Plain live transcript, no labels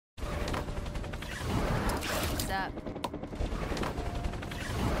up?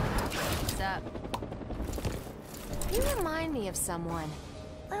 What's up? You remind me of someone.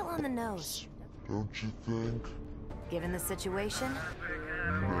 A little on the nose. Don't you think? Given the situation?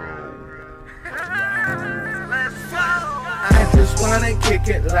 I just wanna kick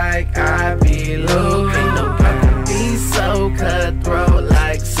it like I be Luke. Ain't no fucking be so cutthroat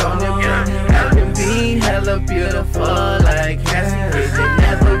like Sonya Blade. I can be hella beautiful like Cassie Cage. Ain't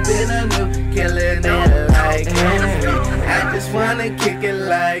never been a new killing it like Cassie. I just wanna kick it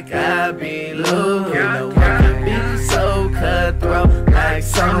like I be Luke. Ain't no fucking be so cutthroat like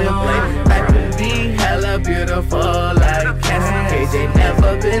Sonya Blade. I can be hella beautiful like Cassie Cage. Ain't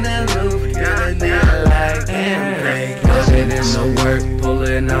never been a new killing it like Cassie. Put it in the work,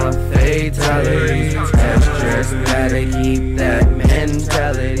 pulling off fatalities. That's just gotta keep that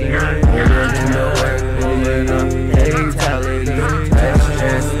mentality. Put it in the work, pulling off fatalities. That's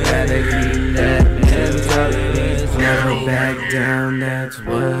just gotta keep that mentality. Never back down, that's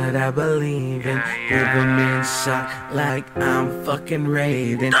what I believe in. Living in shock like I'm fucking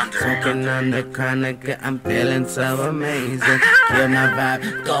raving. Smoking on the chronic, I'm feeling so amazing. Feel my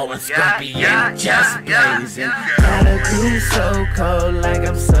vibe, going scorpion, just blazing. Gotta be so cold like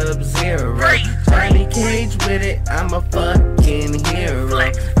I'm Sub-Zero. Johnny Cage with it, I'm a fucking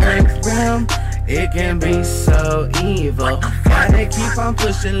hero. Earth realm, it can be so evil. Gotta keep on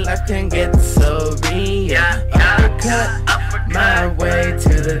pushing, life can get so real. Uppercut my way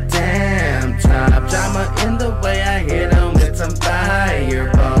to the damn top. Drama in the way I hit them with some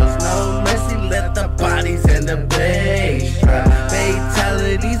fireballs. No mercy, let the bodies in the blaze drop.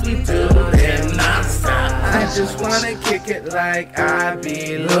 Fatalities, we do them non-stop. I just wanna kick it like I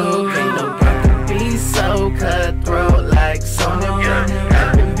be Luke. Ain't no fucking be so cutthroat like Sonya Blade.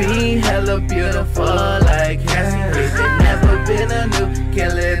 I can be hella beautiful like Cassie Cage. Ain't never been a new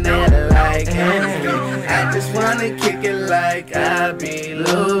killing it like Cassie. I just wanna kick it like I be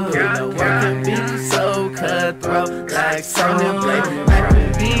Luke. Ain't no one can be so cutthroat like Sonya Blade. I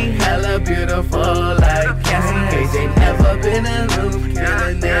can be hella beautiful like Cassie Cage. Ain't never been a new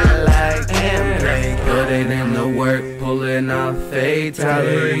killing it like Cassie. Put it in the work, pulling off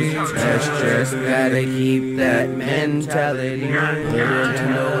fatalities. That's just gotta keep that mentality. Put it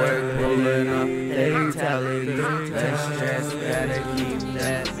in the work, pulling off fatalities. That's just gotta keep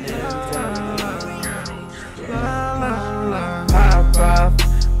that mentality. Pop off,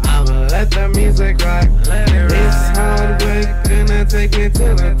 I'ma let the music rock. This hard work gonna take me to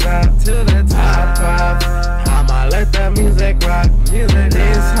the top. Pop off, I'ma let the music rock.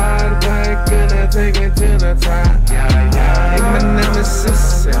 This hard work gonna take me to the top. Ain't my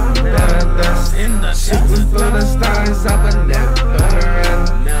nemesis in the dust. Shooting for the stars, I would never run.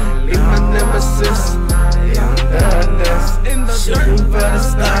 Ain't my nemesis in the dust. Shooting for the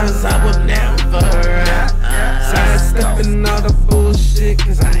stars, I would never run. Sidestepping all the bullshit,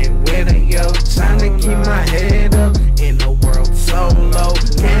 cause I ain't with it, yo. Trying to keep my head up in a world so low.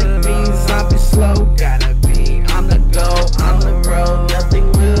 Can't be zombie slow, gotta be on the go, on the road.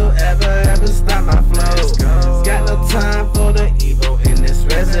 Nothing will ever stop my flow. Got no time for the evil in this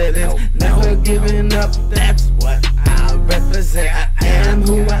residence. Never giving up, that's what I represent. I am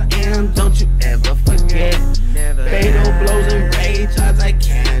who I am, don't you ever forget. Fatal blows and rage, odds I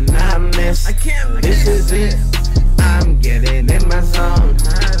cannot miss. This is it, I'm getting in my zone.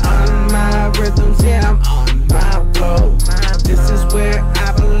 On my rhythms, yeah, I'm on my flow. This is where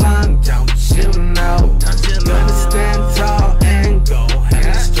I belong, don't you know? Gonna stand tall and go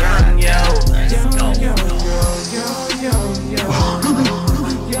headstrong, yo.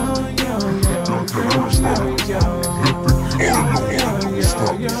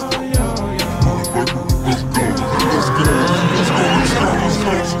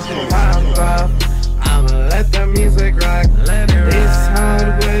 I'ma let the music rock. This hard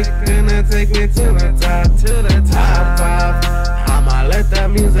work gonna take me to the top. I'ma let the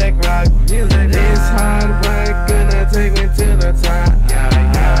music rock. This hard work gonna take me to the top.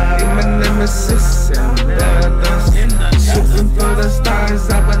 Ain't my nemesis in the dust. Shooting for the stars,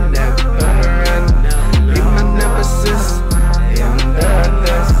 I would never run. Ain't my nemesis in the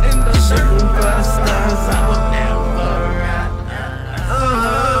dust. Shooting for the stars, I would never run.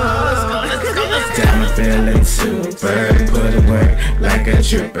 I'm feeling super, put it work like a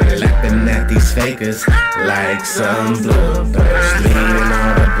trooper, laughing at these fakers like some bloopers, leaving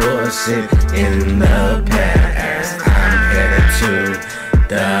all the bullshit in the past. I'm headed to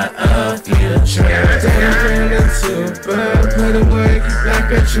the future. I'm feeling super, put it work like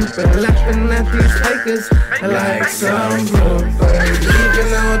a trooper, laughing at these fakers like some bloopers,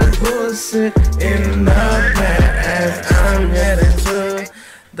 leaving all the bullshit in the past. I'm headed to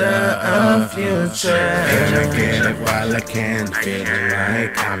the future. And I get it while I can, feeling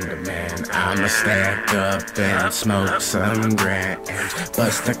like I'm the man. I'ma stack up and smoke some grand,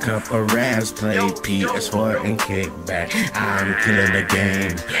 bust a couple raps, play PS4 and kick back. I'm killing the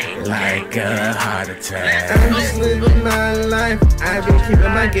game like a heart attack. I'm just living my life, I've been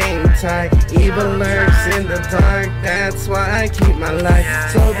keeping my game tight. Evil lurks in the dark, that's why I keep my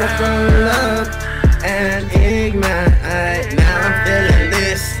life sober from love and ignite. Now I'm feeling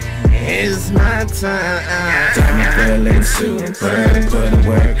this is my time. I'm feeling super, put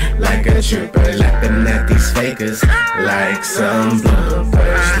work like a trooper, laughing at these fakers like some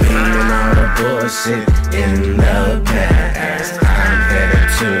bloopers, leaving all the bullshit in the past. I'm headed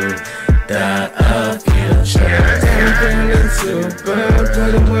to the future. I'm feeling super,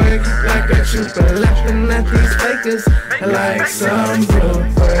 put work like a trooper, laughing at these fakers like some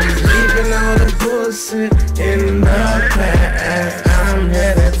bloopers, leaving all the bullshit in the past. I'm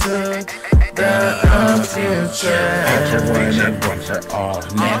headed to the future. Everyone and one for all,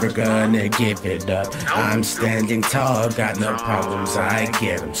 never gonna give it up. I'm standing tall, got no problems, I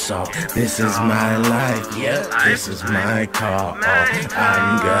get them solved. This is my life, yeah, this is my call.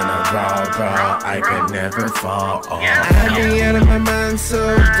 I'm gonna raw, I could never fall off. I be out of my mind,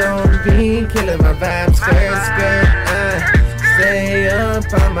 so don't be killing my vibes. Skirt, stay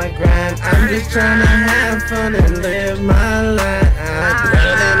up on my grind. I'm just trying to have fun and live my life.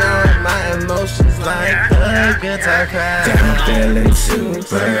 Letting all my emotions like a guitar cry. I'm feeling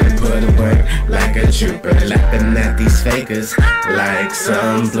super, put work like a trooper, laughing at these fakers like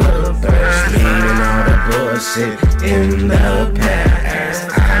some bloopers, leaving all the bullshit in the past.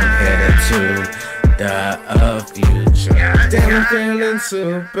 I'm headed to the future. Damn, I'm feeling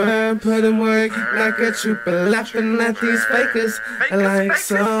super, putting work like a trooper, laughing at these fakers like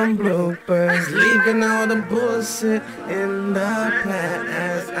some bloopers, leaving all the bullshit in the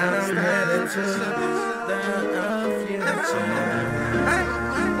past. I'm headed to the future.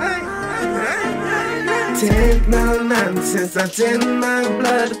 Take no nonsense, I take my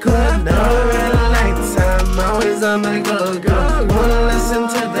blood clot, no red lights, I'm always on the go. Wanna listen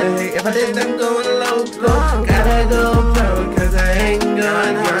to the hate, if I did I'm going loco. Gotta go pro, cause I ain't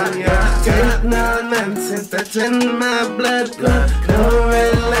going home, yeah. Take no nonsense, I take my blood clot, no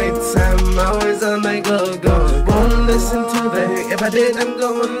red lights, I'm always on the go. Wanna listen to the hate, if I did I'm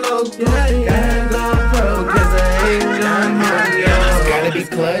going loco. Gotta go pro, cause I ain't going home, yeah. Gotta be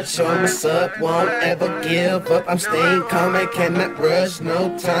clutch, show what's up, won't ever give up. I'm staying calm, I cannot rush,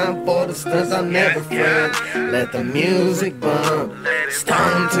 no time for the stunts, I'll never front. Let the music bump,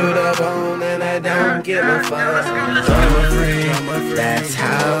 stone to the bone, and I don't give a fuck. Drama free, that's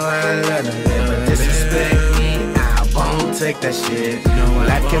how I learn to live. But disrespect me, I won't take that shit.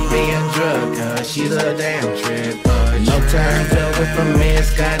 Life can be a drug, cause she's a damn trip. No time filled with a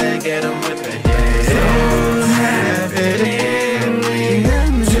miss, gotta get 'em with the hit. Don't have it in me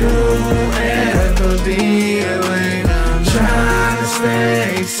to ever be away. Trying to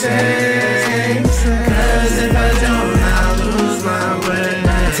stay safe, cause if I don't, I'll lose my way.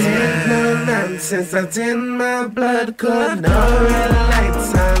 Take no nonsense, I take my blood clot, no red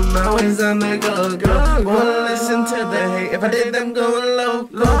lights, I'm always on the go. Won't listen to the hate, if I did I'm going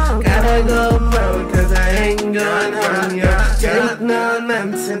loco. Gotta go pro, cause I ain't going home, yeah. Take no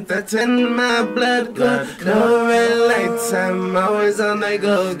nonsense, I take my blood clot, no red lights, I'm always on the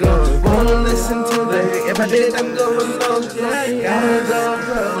go. Won't listen to the hate, if I did I'm going loco. Gotta go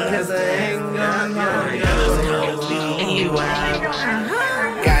pro, cause I ain't going home, yeah.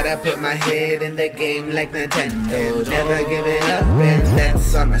 Gotta put my head in the game like Nintendo. Never giving up, and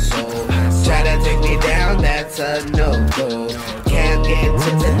that's on my soul. Try to take me down, that's a no-go. Can't get to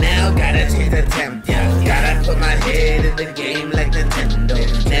the now, gotta take the temp, yeah. Gotta put my head in the game like Nintendo.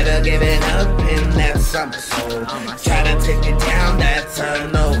 Never giving up, and that's on my soul. Try to take me down, that's a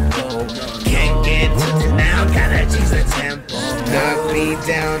no-go. Can't get to the now, gotta change the tempo. Knock me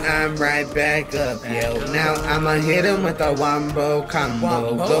down, I'm right back up, yo. Now I'ma hit him with a wombo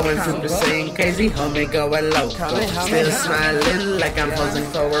combo. Going through the same crazy, homie, going loco. Still smiling like I'm posing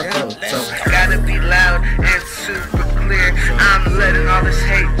for a photo. Gotta be loud and super clear. I'm letting all this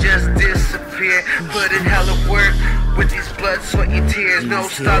hate just disappear. Put in hella work with these blood, sweat, and tears. No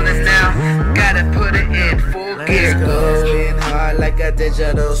stalling now. Gotta put it in full gear. Going hard like a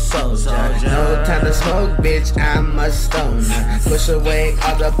digital soldier. No time to smoke, bitch, I'm a stoner. Push away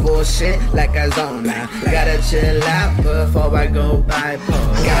all the bullshit like a zoner. Gotta chill out before I go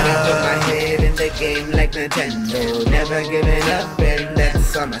bipolar. Gotta put my head in the game like Nintendo. Never giving up, and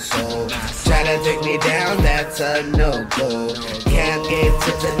that's on my soul. Try to take me down, that's a no-go. Can't get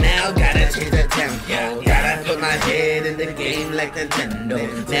to the now, gotta change the tempo. Gotta put my head in the game like Nintendo.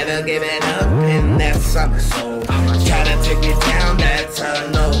 Never give it up, and that's on my soul. Try to take me down, that's a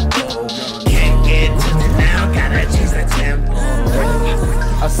no-go. Can't get to the now, gotta change the tempo.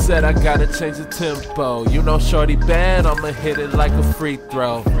 I said I gotta change the tempo. You know shorty bad, I'ma hit it like a free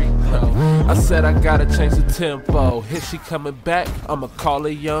throw. I said I gotta change the tempo. Here she coming back, I'ma call her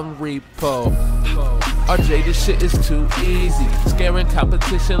Young Repo. RJay, this shit is too easy. Scaring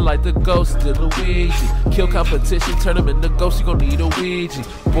competition like the ghost of Luigi. Kill competition, turn him into ghosts, you gon' need a Ouija.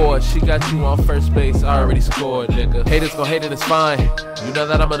 Boy, she got you on first base, I already scored, nigga. Haters gon' hate it, it's fine. You know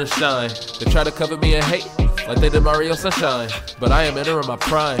that I'm gonna shine. They try to cover me in hate, like they did Mario Sunshine. But I am entering my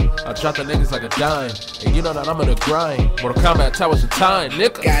prime. I drop the niggas like a dime. And you know that I'm gonna grind. Mortal Kombat towers of time,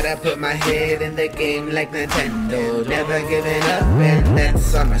 nigga. Gotta put my head in the game like Nintendo. Never giving up, and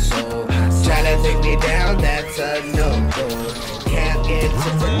that's on my soul. Try to take me down, that's a no-go. Can't get to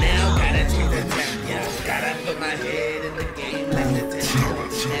the now, gotta change the tempo. Gotta put my head in the game like Nintendo.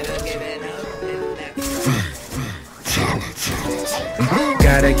 Never giving up, and that's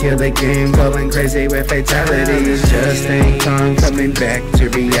gotta kill the game, going crazy with fatalities. Just ain't calm, coming back to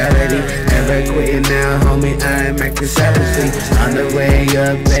reality. Never quitting now, homie, I'm acting savagely. On the way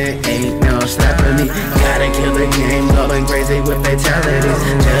up, there ain't no stopping me. Gotta kill the game, going crazy with fatalities.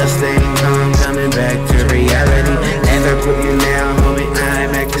 Just ain't calm, coming back to reality. Never quitting now, homie,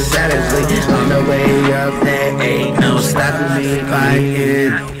 I'm acting savagely. On the way up, there ain't no stopping me.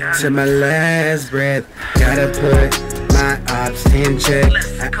 Fighting to my last breath. Gotta put my ops in check.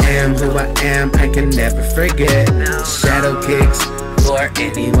 I am who I am, I can never forget. Shadow kicks for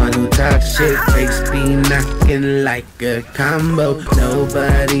anyone who talks shit. Fakes be knocking like a combo.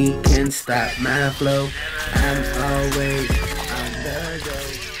 Nobody can stop my flow. I'm always